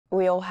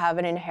we all have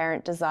an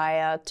inherent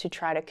desire to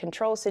try to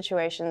control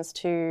situations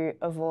to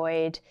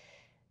avoid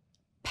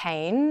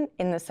pain,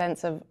 in the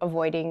sense of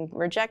avoiding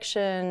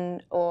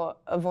rejection or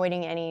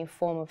avoiding any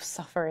form of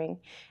suffering.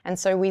 And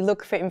so we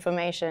look for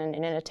information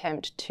in an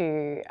attempt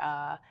to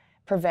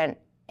prevent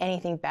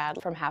anything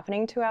bad from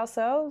happening to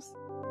ourselves.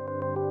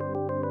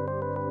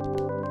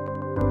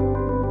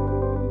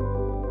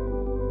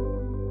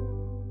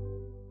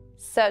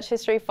 Search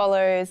history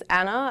follows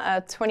Anna,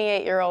 a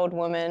 28-year-old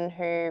woman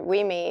who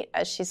we meet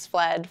as she's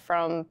fled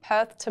from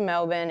Perth to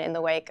Melbourne in the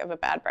wake of a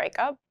bad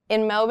breakup.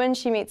 In Melbourne,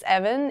 she meets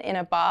Evan in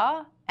a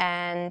bar,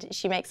 and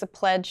she makes a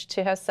pledge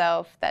to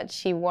herself that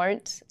she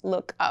won't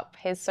look up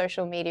his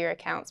social media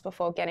accounts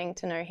before getting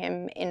to know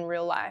him in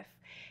real life.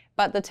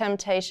 But the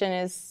temptation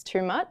is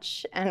too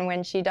much, and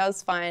when she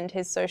does find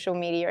his social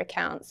media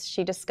accounts,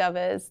 she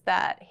discovers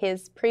that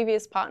his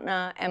previous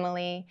partner,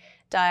 Emily,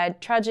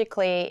 died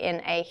tragically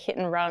in a hit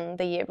and run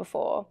the year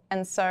before.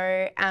 And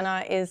so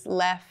Anna is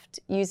left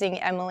using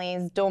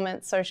Emily's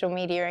dormant social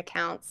media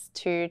accounts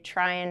to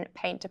try and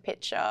paint a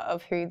picture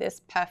of who this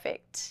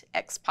perfect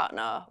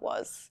ex-partner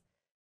was.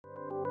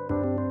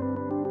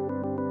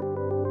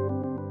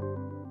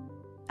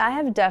 I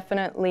have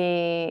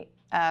definitely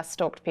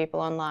stalked people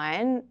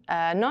online,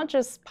 not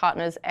just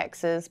partners,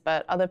 exes,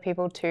 but other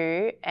people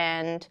too.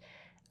 And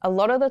a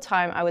lot of the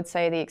time, I would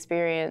say the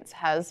experience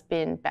has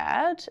been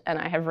bad and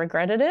I have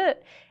regretted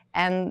it.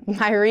 And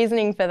my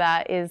reasoning for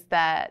that is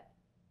that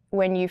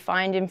when you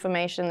find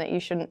information that you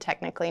shouldn't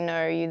technically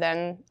know, you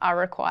then are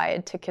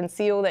required to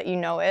conceal that you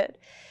know it.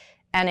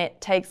 And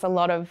it takes a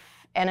lot of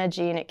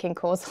energy and it can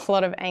cause a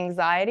lot of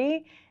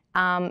anxiety.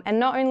 And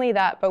not only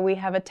that, but we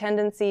have a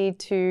tendency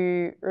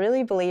to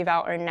really believe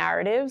our own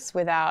narratives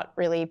without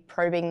really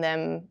probing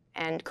them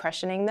and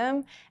questioning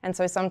them. And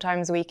so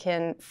sometimes we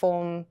can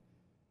form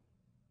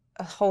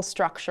a whole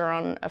structure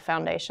on a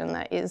foundation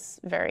that is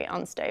very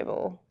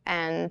unstable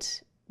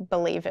and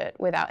believe it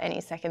without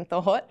any second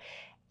thought.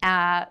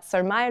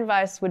 So my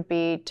advice would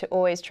be to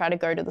always try to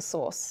go to the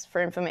source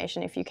for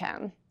information if you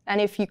can. And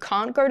if you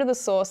can't go to the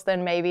source,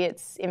 then maybe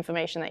it's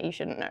information that you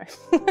shouldn't know.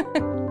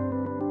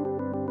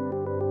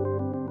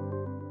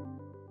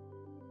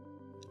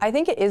 I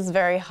think it is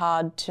very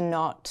hard to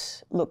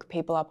not look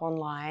people up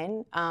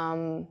online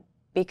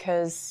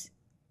because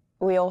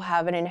we all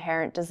have an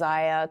inherent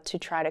desire to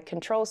try to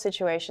control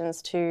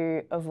situations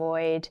to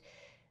avoid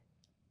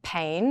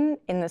pain,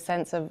 in the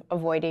sense of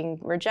avoiding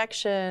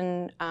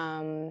rejection,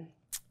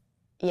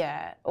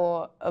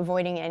 or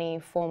avoiding any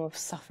form of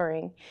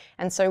suffering.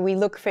 And so we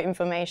look for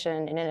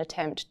information in an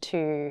attempt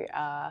to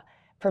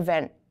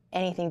prevent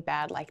anything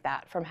bad like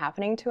that from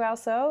happening to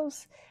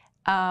ourselves.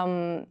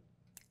 I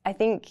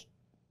think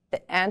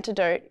the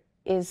antidote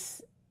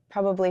is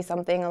probably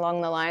something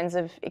along the lines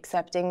of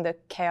accepting the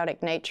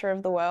chaotic nature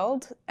of the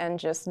world and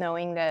just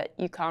knowing that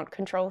you can't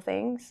control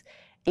things,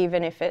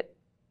 even if it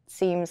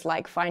seems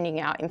like finding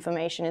out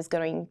information is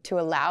going to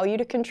allow you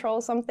to control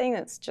something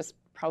that's just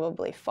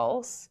probably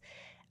false.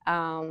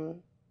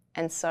 And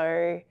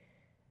so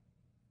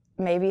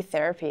maybe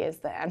therapy is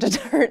the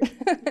antidote.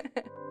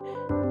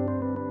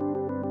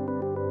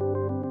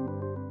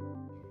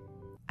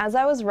 As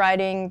I was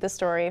writing the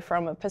story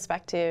from a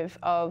perspective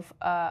of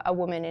a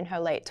woman in her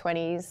late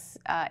 20s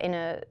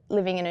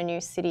living in a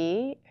new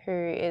city who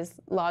is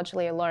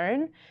largely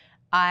alone,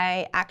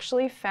 I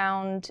actually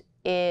found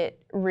it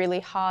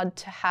really hard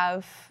to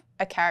have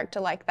a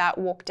character like that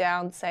walk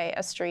down, say,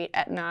 a street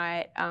at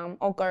night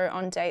or go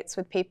on dates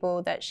with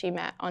people that she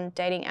met on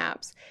dating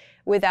apps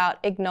without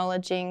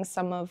acknowledging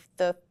some of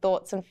the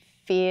thoughts and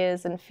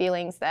fears and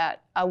feelings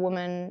that a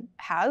woman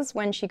has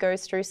when she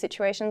goes through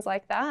situations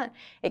like that.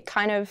 It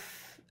kind of,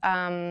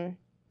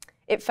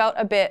 it felt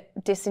a bit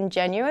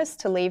disingenuous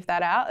to leave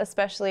that out,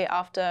 especially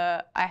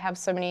after I have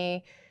so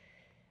many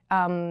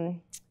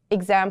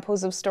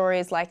examples of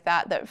stories like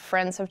that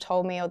friends have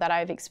told me or that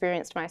I've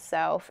experienced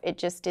myself. It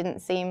just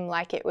didn't seem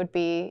like it would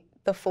be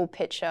the full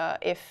picture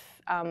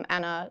if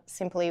Anna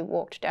simply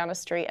walked down a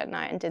street at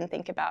night and didn't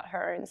think about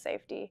her own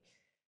safety.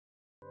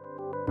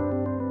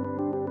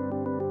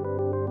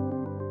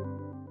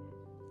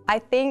 I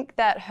think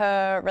that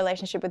her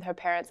relationship with her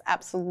parents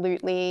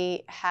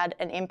absolutely had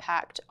an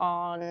impact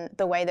on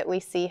the way that we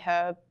see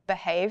her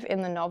behave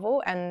in the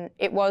novel, and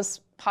it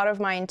was part of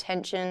my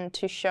intention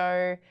to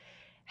show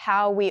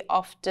how we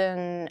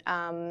often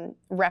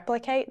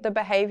replicate the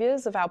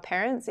behaviours of our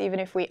parents, even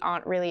if we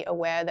aren't really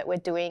aware that we're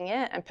doing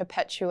it, and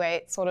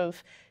perpetuate sort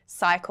of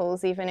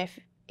cycles, even if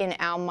in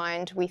our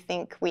mind we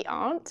think we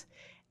aren't.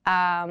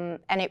 And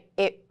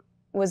it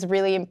was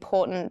really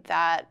important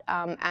that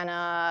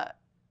Anna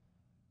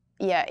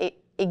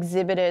it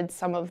exhibited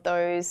some of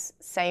those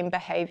same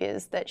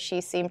behaviours that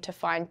she seemed to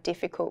find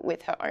difficult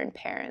with her own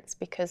parents,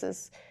 because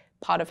as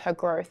part of her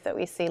growth that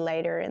we see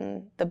later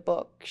in the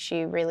book,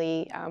 she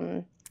really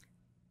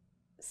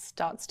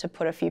starts to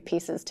put a few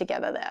pieces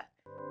together there.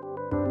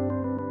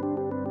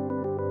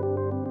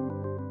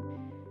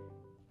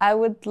 I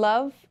would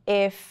love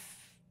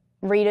if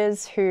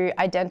readers who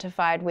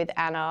identified with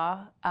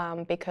Anna,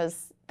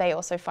 because they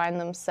also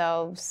find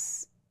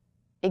themselves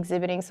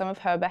exhibiting some of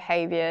her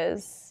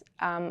behaviours.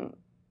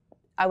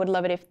 I would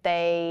love it if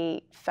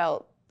they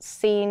felt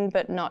seen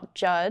but not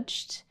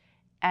judged,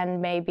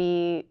 and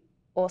maybe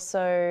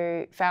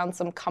also found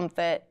some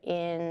comfort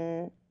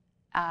in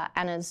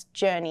Anna's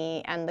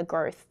journey and the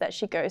growth that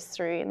she goes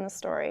through in the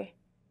story.